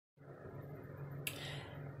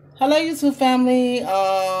Hello YouTube family.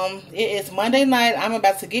 It is Monday night. I'm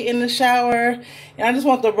about to get in the shower and I just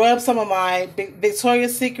want to rub some of my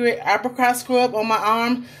Victoria's Secret apricot scrub on my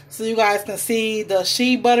arm so you guys can see the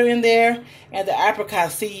shea butter in there and the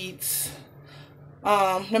apricot seeds.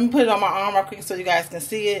 Let me put it on my arm real quick so you guys can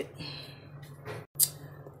see it.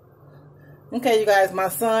 Okay, you guys, my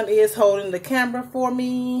son is holding the camera for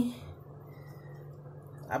me.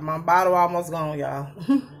 My bottle almost gone, y'all.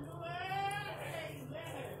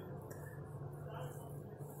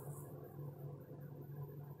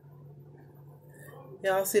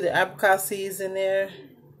 Y'all see the apricot seeds in there?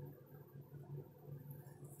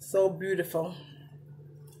 So beautiful.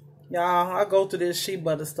 Y'all, I go through this shea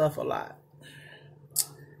butter stuff a lot.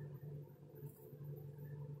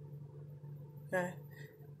 Okay.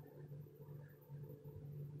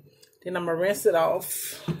 Then I'm going to rinse it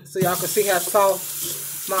off so y'all can see how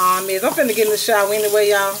soft my arm is. I'm finna get in the shower anyway,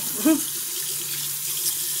 y'all.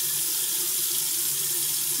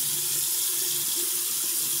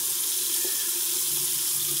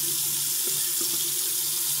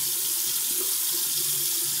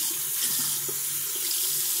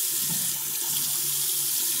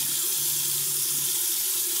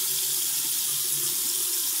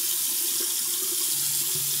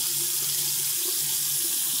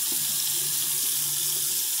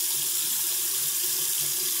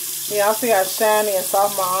 Y'all see how shiny and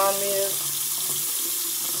soft my arm is?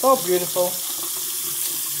 So beautiful.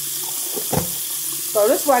 So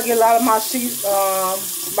this is where I get a lot of my sheets,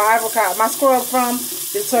 my apricot, my scrub from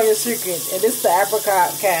Victoria's Secret. And this is the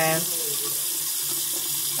apricot kind.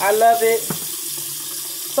 I love it.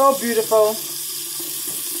 So beautiful.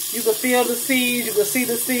 You can feel the seeds. You can see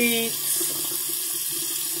the seeds.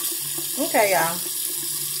 Okay, y'all.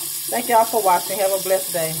 Thank y'all for watching. Have a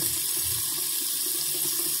blessed day.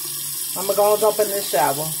 I'm going to go jump in the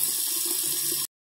shower.